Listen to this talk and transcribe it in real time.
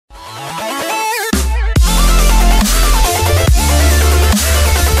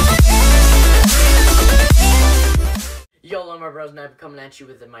Bros, and I'm coming at you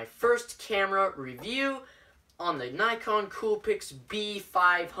with my first camera review on the Nikon Coolpix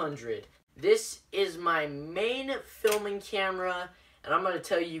B500. This is my main filming camera, and I'm going to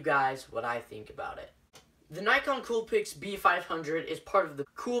tell you guys what I think about it. The Nikon Coolpix B500 is part of the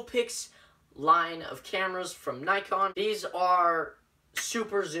Coolpix line of cameras from Nikon. These are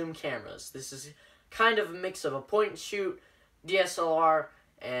super zoom cameras. This is kind of a mix of a point and shoot, DSLR,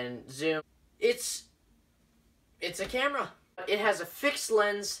 and zoom. It's a camera. It has a fixed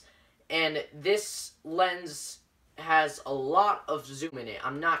lens, and this lens has a lot of zoom in it.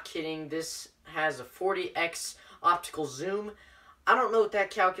 I'm not kidding. This has a 40x optical zoom. I don't know what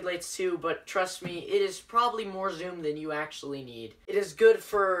that calculates to, but trust me, it is probably more zoom than you actually need. It is good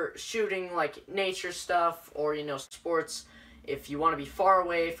for shooting like nature stuff or, you know, sports if you want to be far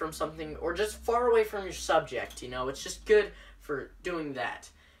away from something or just far away from your subject, you know. It's just good for doing that.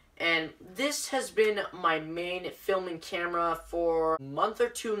 And this has been my main filming camera for a month or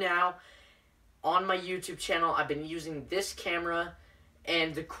two now. On my YouTube channel, I've been using this camera,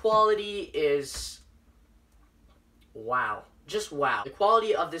 and the quality is wow. Just wow. The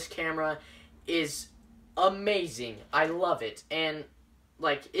quality of this camera is amazing. I love it. And,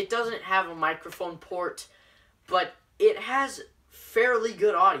 like, it doesn't have a microphone port, but it has fairly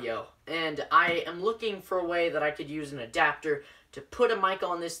good audio. And I am looking for a way that I could use an adapter to put a mic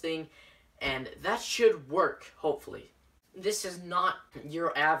on this thing, and that should work, hopefully. This is not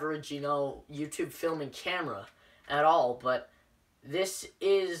your average, you know, YouTube filming camera at all, but this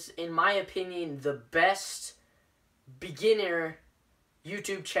is, in my opinion, the best beginner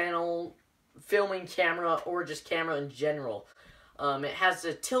YouTube channel filming camera, or just camera in general. It has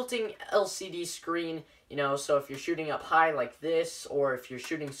a tilting LCD screen, you know, so if you're shooting up high like this, or if you're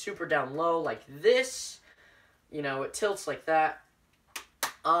shooting super down low like this, you know, it tilts like that.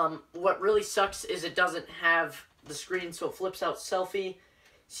 What really sucks is it doesn't have the screen so it flips out selfie,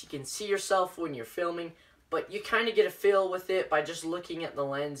 so you can see yourself when you're filming, but you kind of get a feel with it by just looking at the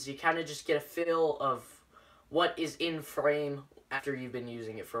lens. You kind of just get a feel of what is in frame after you've been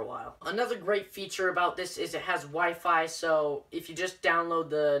using it for a while. Another great feature about this is it has Wi-Fi, so if you just download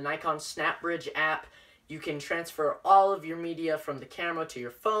the Nikon SnapBridge app, you can transfer all of your media from the camera to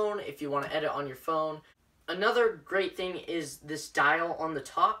your phone if you want to edit on your phone. Another great thing is this dial on the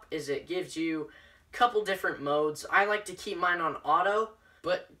top, is it gives you a couple different modes. I like to keep mine on auto,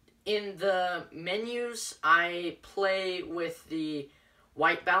 but in the menus, I play with the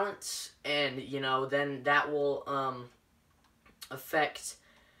white balance, and, you know, then that will affect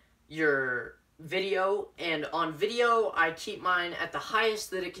your video. And on video, I keep mine at the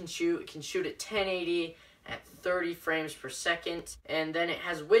highest that it can shoot. It can shoot at 1080 at 30 frames per second, and then it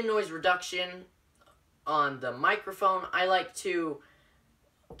has wind noise reduction. On the microphone, I like to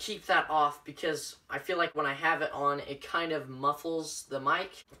keep that off because I feel like when I have it on, it kind of muffles the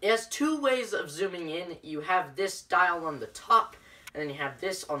mic. It has two ways of zooming in. You have this dial on the top, and then you have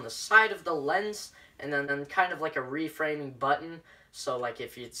this on the side of the lens, and then kind of like a reframing button. So like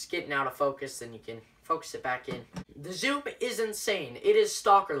if it's getting out of focus, then you can focus it back in. The zoom is insane. It is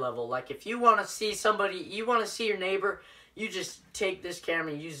stalker level. Like if you want to see somebody, you want to see your neighbor, you just take this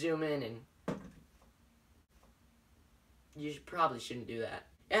camera, you zoom in, and you probably shouldn't do that.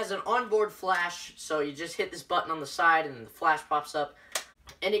 It has an onboard flash, so you just hit this button on the side and the flash pops up.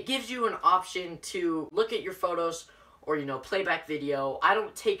 And it gives you an option to look at your photos or, you know, playback video. I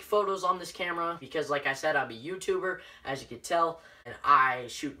don't take photos on this camera because, like I said, I'm a YouTuber, as you can tell, and I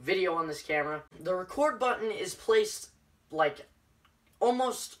shoot video on this camera. The record button is placed, like,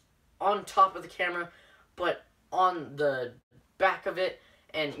 almost on top of the camera, but on the back of it.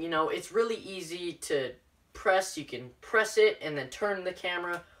 And, you know, it's really easy to press. You can press it and then turn the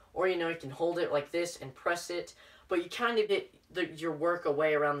camera, or, you know, you can hold it like this and press it, but you kind of get your work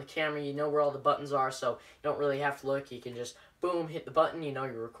away around the camera. You know where all the buttons are, so you don't really have to look. You can just boom, hit the button, you know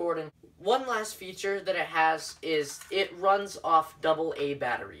you're recording. One last feature that it has is it runs off AA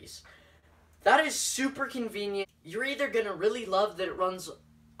batteries. That is super convenient. You're either gonna really love that it runs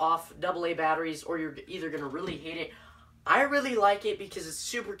off AA batteries, or you're either gonna really hate it. I really like it because it's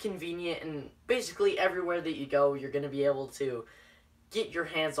super convenient, and basically everywhere that you go, you're going to be able to get your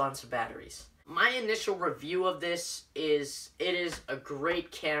hands on some batteries. My initial review of this is, it is a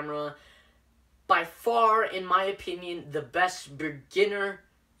great camera. By far, in my opinion, the best beginner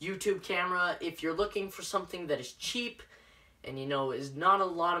YouTube camera. If you're looking for something that is cheap and, you know, is not a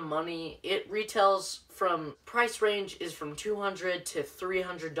lot of money, it retails from, price range is from $200 to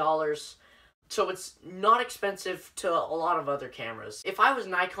 $300. So it's not expensive to a lot of other cameras. If I was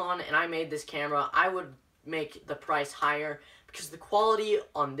Nikon and I made this camera, I would make the price higher because the quality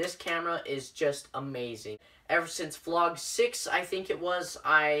on this camera is just amazing. Ever since vlog 6, I think it was,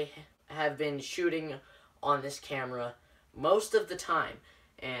 I have been shooting on this camera most of the time,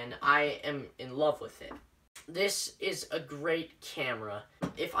 and I am in love with it. This is a great camera.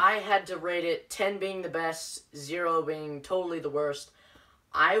 If I had to rate it, 10 being the best, 0 being totally the worst,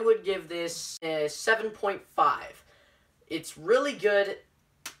 I would give this a 7.5. It's really good,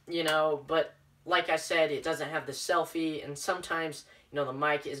 you know, but like I said, it doesn't have the selfie, and sometimes, you know, the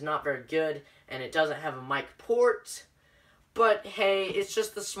mic is not very good, and it doesn't have a mic port. But hey, it's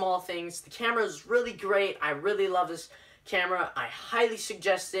just the small things. The camera is really great. I really love this camera. I highly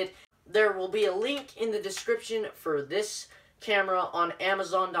suggest it. There will be a link in the description for this camera on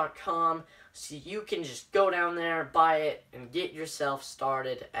Amazon.com, so you can just go down there, buy it, and get yourself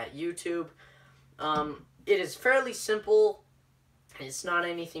started at YouTube. It is fairly simple. It's not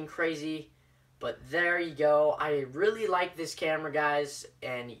anything crazy, but there you go. I really like this camera, guys,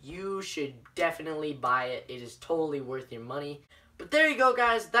 and you should definitely buy it. It is totally worth your money. But there you go,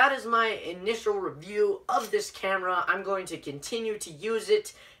 guys. That is my initial review of this camera. I'm going to continue to use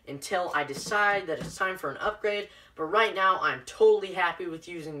it until I decide that it's time for an upgrade. But right now, I'm totally happy with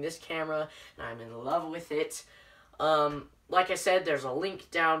using this camera, and I'm in love with it. Like I said, there's a link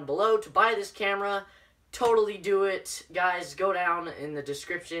down below to buy this camera. Totally do it, guys. Go down in the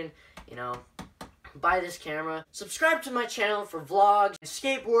description, you know, buy this camera. Subscribe to my channel for vlogs,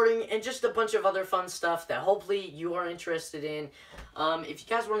 skateboarding, and just a bunch of other fun stuff that hopefully you are interested in. If you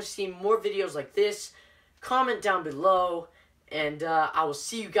guys want to see more videos like this, comment down below, and I will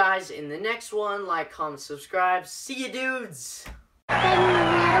see you guys in the next one. Like, comment, subscribe. See you, dudes!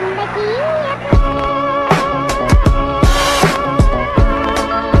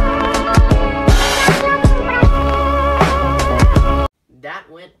 That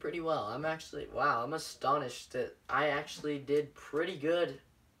went pretty well. I'm astonished that I actually did pretty good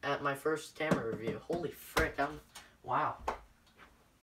at my first camera review. Holy frick, wow.